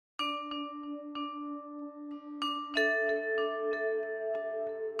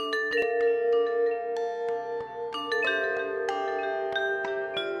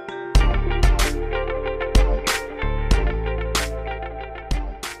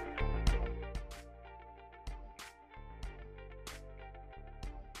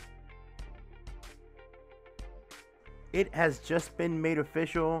It has just been made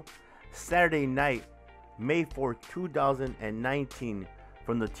official. Saturday night, May 4th, 2019,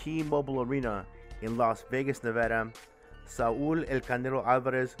 from the T-Mobile Arena in Las Vegas, Nevada, Saul El Canelo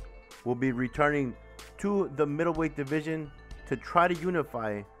Alvarez will be returning to the middleweight division to try to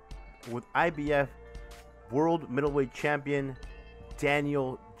unify with IBF World Middleweight Champion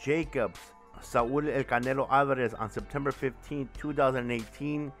Daniel Jacobs. Saul El Canelo Alvarez on September 15,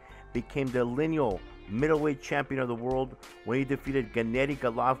 2018 became the lineal middleweight champion of the world when he defeated Gennady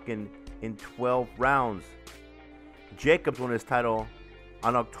Golovkin in 12 rounds. Jacobs won his title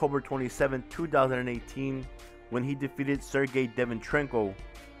on October 27, 2018 when he defeated Sergey Devinchenko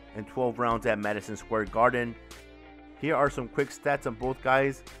in 12 rounds at Madison Square Garden. Here are some quick stats on both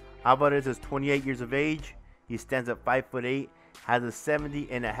guys. Alvarez is 28 years of age. He stands at 5'8", has a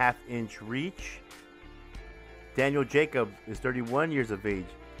 70.5-inch reach. Daniel Jacobs is 31 years of age.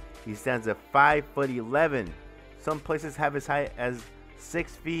 He stands at 5'11". Some places have his height as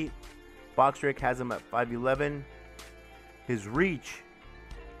 6 feet. BoxRec has him at 5'11". His reach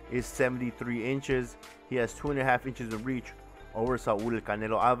is 73 inches. He has 2.5 inches of reach over Saul El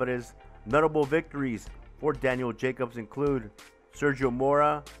Canelo Alvarez. Notable victories for Daniel Jacobs include Sergio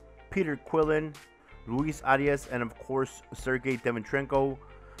Mora, Peter Quillen, Luis Arias, and of course Sergey Devinchenko.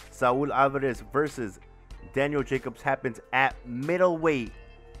 Saul Alvarez versus Daniel Jacobs happens at middleweight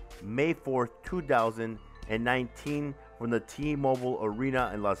May 4th, 2019 from the T-Mobile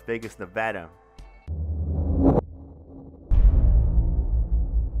Arena in Las Vegas, Nevada.